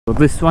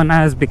This one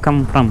has become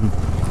from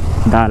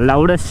the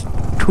loudest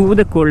to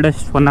the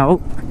coldest for now.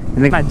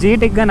 ఎందుకంటే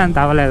జీటిక్గా నేను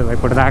తవ్వలేదు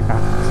ఇప్పుడు దాకా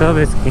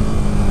సర్వీస్కి.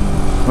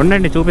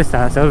 ఉండండి చూపిస్తా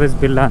సర్వీస్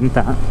బిల్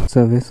అంతా.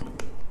 సర్వీస్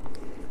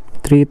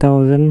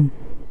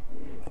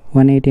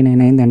 3189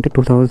 అయింది, అంటే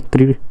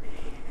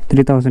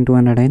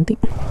 3200 అయింది.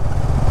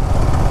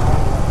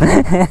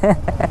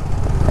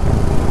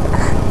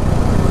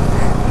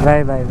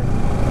 Bye bye bye.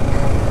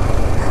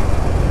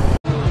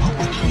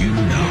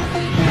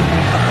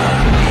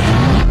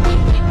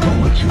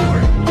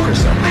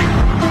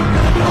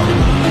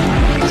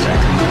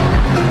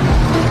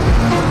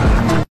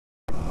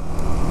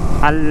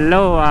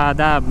 Hello,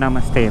 Adab,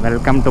 Namaste,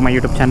 welcome to my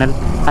YouTube channel.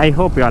 I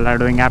hope you all are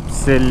doing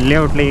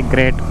absolutely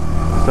great.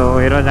 So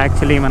ఈరోజు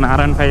యాక్చువల్లీ మన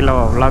R15లో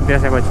వ్లాగ్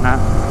చేసేకి వచ్చిన,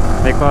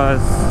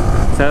 బికాస్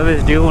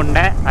సర్వీస్ డ్యూ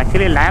ఉండే.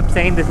 యాక్చువల్లీ ల్యాబ్స్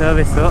అయింది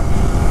సర్వీస్,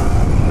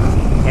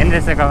 ఏం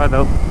చేసే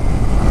కావదు,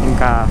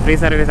 ఇంకా ఫ్రీ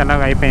సర్వీస్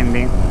అలాగ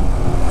అయిపోయింది.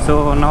 So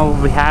now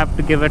we have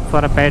to give it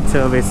for a paid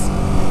service.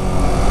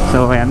 So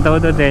ఎంత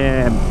అవుతుందో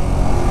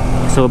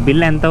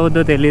బిల్ ఎంత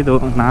అవుతుందో తెలీదు.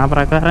 నా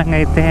ప్రకారంగా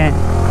అయితే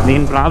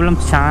దీని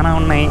ప్రాబ్లమ్స్ చాలా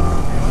ఉన్నాయి,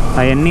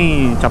 అవన్నీ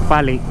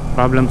చెప్పాలి.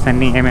 ప్రాబ్లమ్స్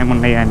అన్నీ ఏమేమి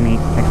ఉన్నాయి అన్నీ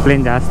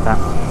ఎక్స్ప్లెయిన్ చేస్తా.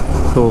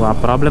 సో ఆ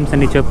ప్రాబ్లమ్స్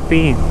అన్నీ చెప్పి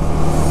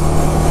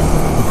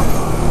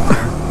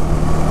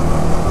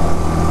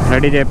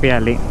రెడీ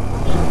చేపియాలి,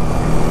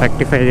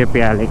 రెక్టిఫై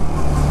చేపియాలి.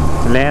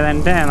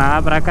 లేదంటే నా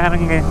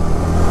ప్రకారంగా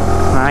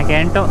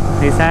నాకేంటో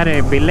ఈసారి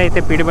బిల్ అయితే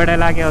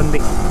పిడిపడేలాగే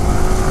ఉంది.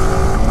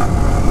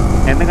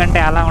 ఎందుకంటే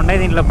అలా ఉండే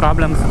దీంట్లో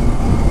ప్రాబ్లమ్స్.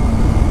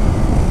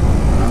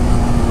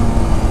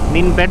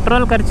 దీని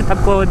పెట్రోల్ ఖర్చు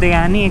తక్కువ అవుద్ది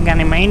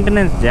కానీ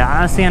మెయింటెనెన్స్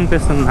జాస్తి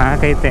అనిపిస్తుంది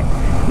నాకైతే,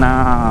 నా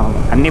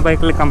అన్ని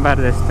బైకులు కంపేర్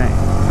చేస్తే.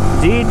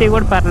 జీటీ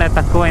కూడా పర్లేదు,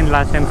 తక్కువ అయింది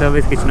లాస్ట్ టైం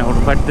సర్వీస్కి ఇచ్చినప్పుడు.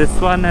 But this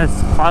one is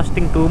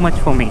costing too much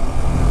for me.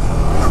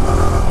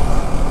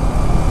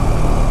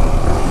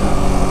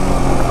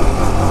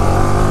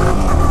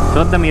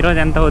 చూద్దాం ఈరోజు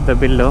ఎంత అవుద్దో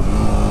bill.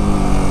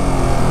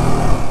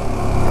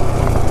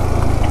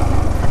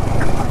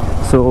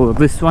 So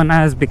this one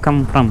has become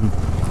from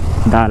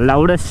the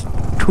loudest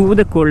to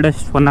the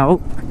coldest for now.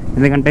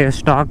 ఎందుకంటే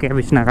స్టాక్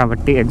వేయించిన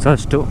కాబట్టి.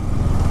 ఎగ్జాస్ట్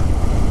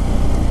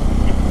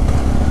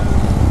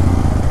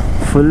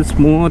ఫుల్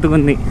స్మూత్గా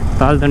ఉంది,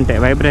 తాలుతుంటే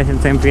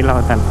వైబ్రేషన్స్ ఏం ఫీల్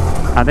అవుతాను.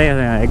 అదే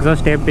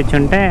ఎగ్జాస్ట్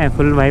వేయించుంటే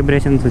ఫుల్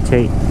వైబ్రేషన్స్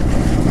వచ్చాయి,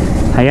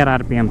 హయ్యర్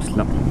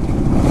ఆర్పిఎమ్స్లో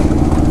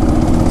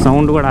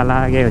సౌండ్ కూడా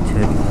అలాగే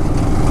వచ్చేది.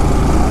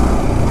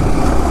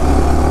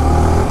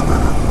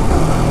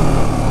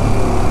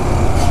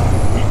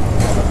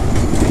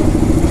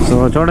 సో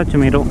చూడొచ్చు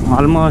మీరు,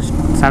 ఆల్మోస్ట్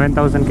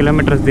 7000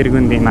 కిలోమీటర్స్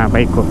తిరిగింది నా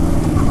బైక్.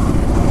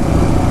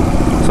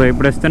 సో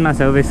ఇప్పుడు వస్తున్న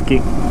సర్వీస్కి,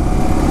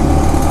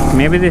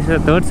 maybe this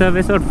third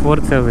service or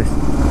fourth service.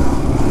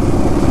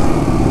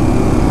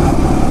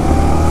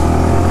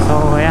 So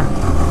yeah,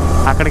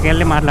 అక్కడికి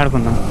వెళ్ళి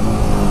మాట్లాడుకుందాం.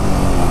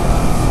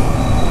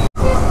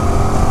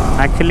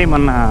 యాక్చువల్లీ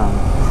మొన్న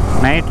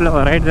నైట్లో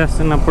రైడ్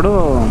చేస్తున్నప్పుడు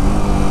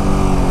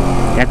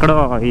ఎక్కడో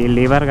ఈ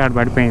లీవర్ గార్డ్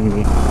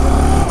పడిపోయింది.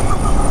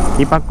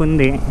 ఈ పక్క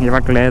ఉంది, ఈ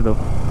పక్క లేదు.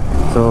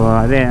 సో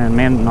అదే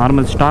నేను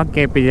నార్మల్ స్టాక్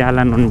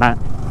చేయాలని ఉండా.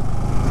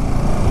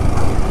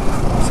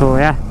 సో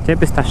యా,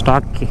 చేపిస్తా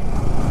స్టాక్కి.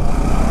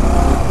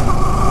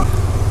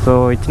 సో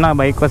ఇచ్చిన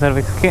బైక్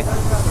సర్వీస్కి.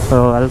 సో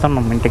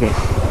వెళ్తున్నాం ఇంటికి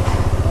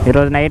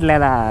ఈరోజు నైట్,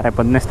 లేదా రేపు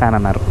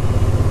పొద్దునిస్తానన్నారు.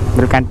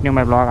 Will continue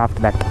my blog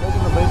after that.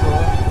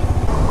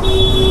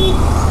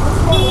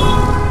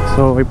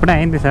 So ఇప్పుడే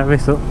అయింది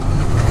సర్వీసు,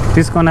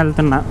 తీసుకొని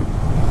వెళ్తున్నా.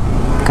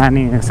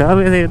 కానీ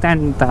సర్వీస్ అయితే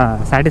అంత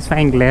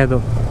సాటిస్ఫైయింగ్ లేదు.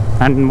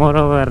 అండ్ మోర్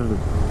ఓవర్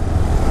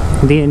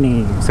దీని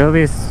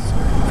సర్వీస్,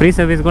 ఫ్రీ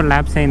సర్వీస్ కూడా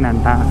ల్యాబ్స్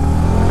అయిందంట.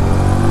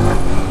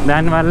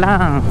 దానివల్ల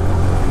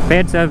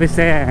పెయిడ్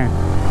సర్వీసే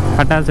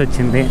కట్టాల్సి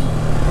వచ్చింది.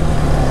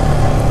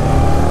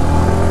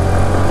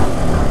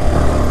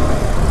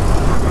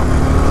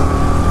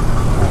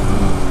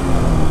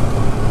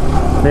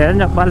 ఏం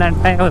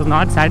చెప్పాలంటే I was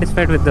not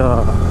satisfied with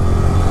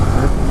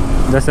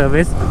the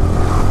service.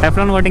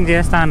 Teflon coating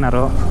చేస్తా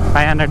అన్నారు,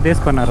 500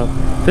 తీసుకున్నారు.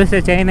 చూస్తే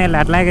చైన్ వెళ్ళి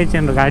అట్లాగే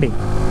ఇచ్చిండ్రు గాడి.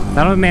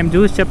 తర్వాత మేము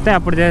చూసి చెప్తే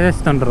అప్పుడు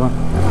చేసేస్తుండ్రు.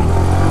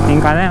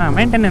 ఇంకా అదే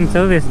మెయింటెనెన్స్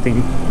సర్వీస్ది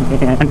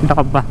అంటే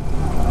అబ్బా,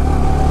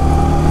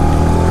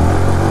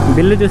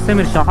 బిల్లు చూస్తే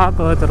మీరు షాక్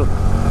అవుతారు.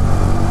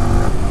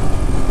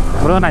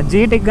 బ్రో నా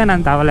జీటిక్గా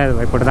నేను తవ్వలేదు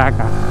ఇప్పుడు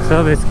దాకా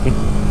సర్వీస్కి.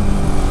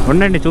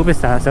 ఉండండి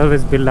చూపిస్తా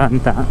సర్వీస్ బిల్లు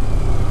అంతా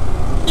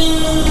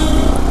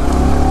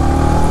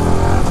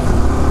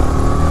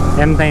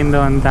ఎంత అయిందో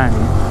అంతా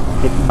అని.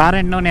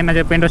 బారెండో నిన్న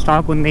చెప్పిండ్రు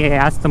స్టాక్ ఉంది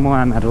వేస్తాము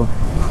అన్నారు.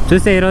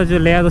 చూస్తే ఈరోజు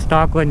లేదు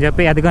స్టాక్ అని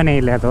చెప్పి అదిగానే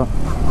వేయలేదు.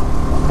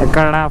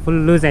 ఇక్కడ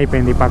ఫుల్ లూజ్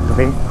అయిపోయింది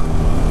పక్కది.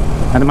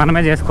 అది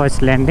మనమే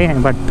చేసుకోవచ్చులేండి,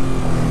 బట్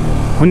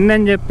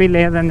ఉందని చెప్పి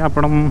లేదని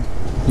చెప్పడం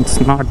ఇట్స్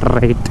నాట్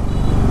రైట్.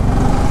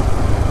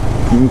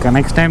 ఇంకా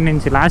నెక్స్ట్ టైం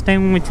నుంచి, లాస్ట్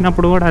టైం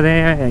ఇచ్చినప్పుడు కూడా అదే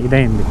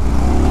ఇదైంది,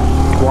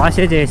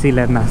 వాషే చేసి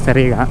లేదు నాకు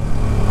సరిగా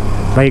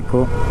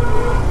బైకు.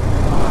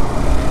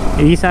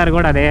 ఈసారి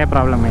కూడా అదే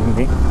ప్రాబ్లం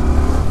అయింది.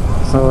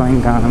 సో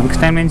ఇంకా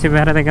నెక్స్ట్ టైం నుంచి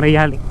వేరే దగ్గర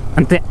ఇవ్వాలి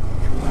అంతే.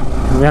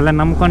 వీళ్ళని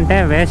నమ్ముకుంటే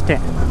వేస్టే,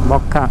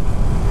 బొక్క.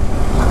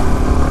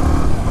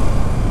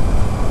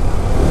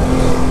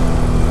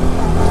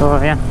 సో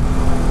యా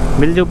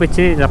బిల్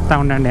చూపించి చెప్తా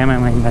ఉండండి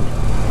ఏమేమైందని.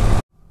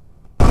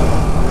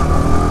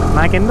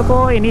 నాకెందుకో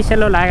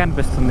ఇనీషియల్లో లాగ్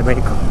అనిపిస్తుంది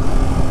బైక్.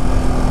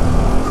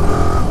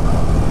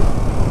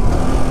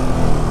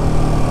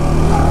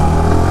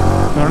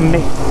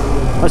 చూడండి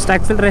ఫస్ట్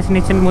యాక్సిలరేషన్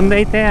ఇచ్చిన ముందు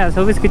అయితే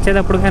సర్వీస్కి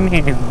ఇచ్చేటప్పుడు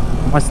కానీ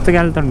మస్తుగా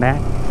వెళ్తుండే.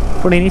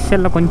 ఇప్పుడు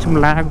ఇనీషియల్లో కొంచెం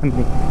లాగ్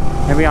ఉంది.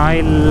 మేబీ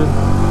ఆయిల్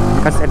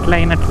ఇంకా సెటిల్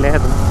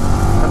అయినట్లేదు.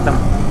 చూద్దాం.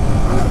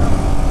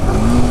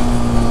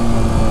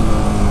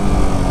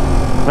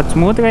 బట్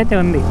స్మూత్గా అయితే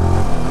ఉంది.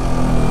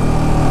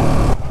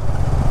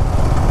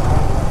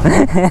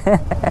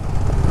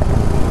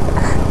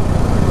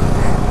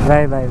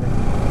 Bye bye bye.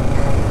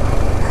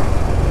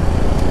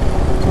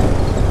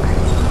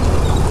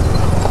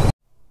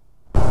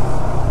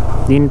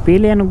 దీని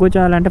పీలియన్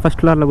కూర్చోవాలంటే ఫస్ట్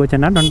ఫ్లోర్లో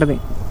కూర్చున్నట్టు ఉంటుంది.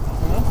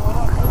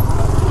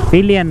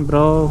 పీలియన్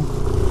బ్రో.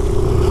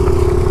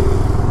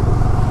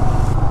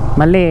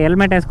 మళ్ళీ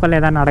హెల్మెట్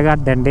వేసుకోలేదని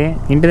అడగద్దండి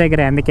ఇంటి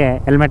దగ్గర, అందుకే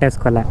హెల్మెట్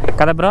వేసుకోలే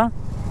కదా బ్రో.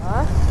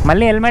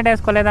 మళ్ళీ హెల్మెట్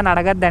వేసుకోలేదని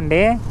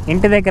అడగద్దండి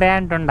ఇంటి దగ్గరే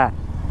అంటుండా.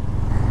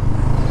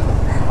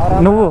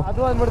 నువ్వు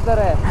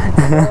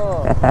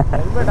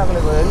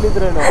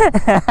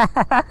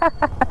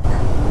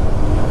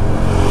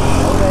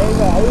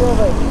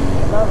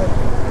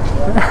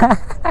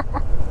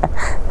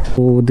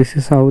this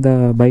is how the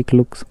bike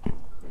looks.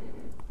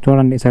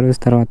 చూడండి సర్వీస్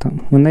తర్వాత.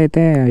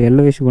 ముందైతే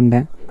ఎల్లో ఇష్యూ ఉండే,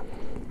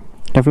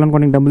 టెఫ్లాన్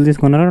కొన్ని డబ్బులు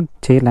తీసుకున్నారు,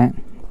 చేయలే.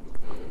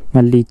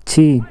 మళ్ళీ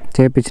ఇచ్చి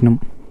చేయించినాం.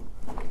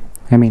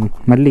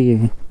 మళ్ళీ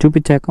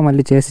చూపించాక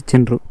మళ్ళీ చేసి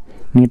ఇచ్చిండ్రు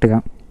నీట్గా.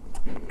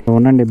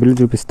 ఉండండి బిల్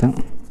చూపిస్తా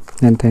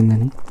ఎంత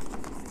అయిందని.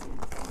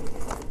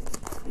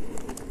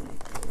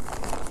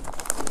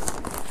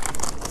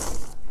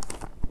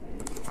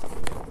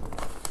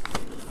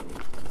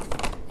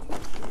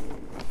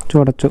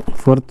 చూడొచ్చు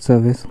 4th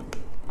సర్వీస్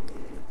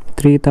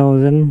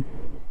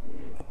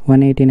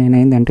 3189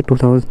 అయింది, అంటే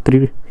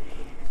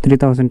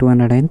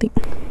 3200 అయింది.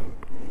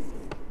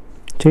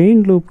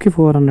 చైన్ లూప్కి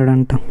 400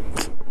 అంట.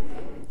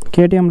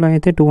 కేటీఎంలో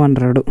అయితే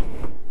 200.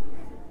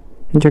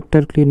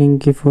 ఇంజెక్టర్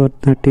క్లీనింగ్కి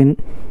 413.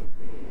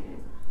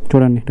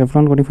 చూడండి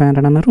టెఫ్లాన్ కూడా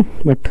 500 అన్నారు,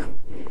 బట్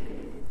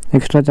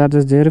ఎక్స్ట్రా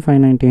ఛార్జెస్ చేరి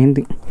 590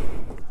 అయింది.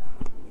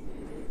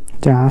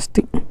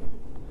 జాస్తి.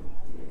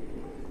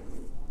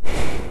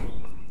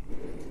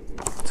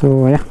 So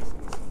yeah,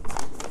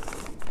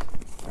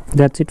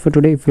 that's it for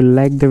today. If you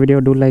like the video,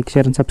 do like,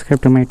 share and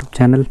subscribe to my YouTube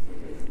channel.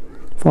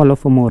 Follow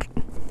for more.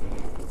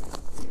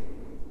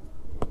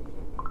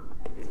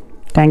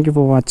 Thank you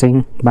for watching.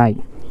 Bye.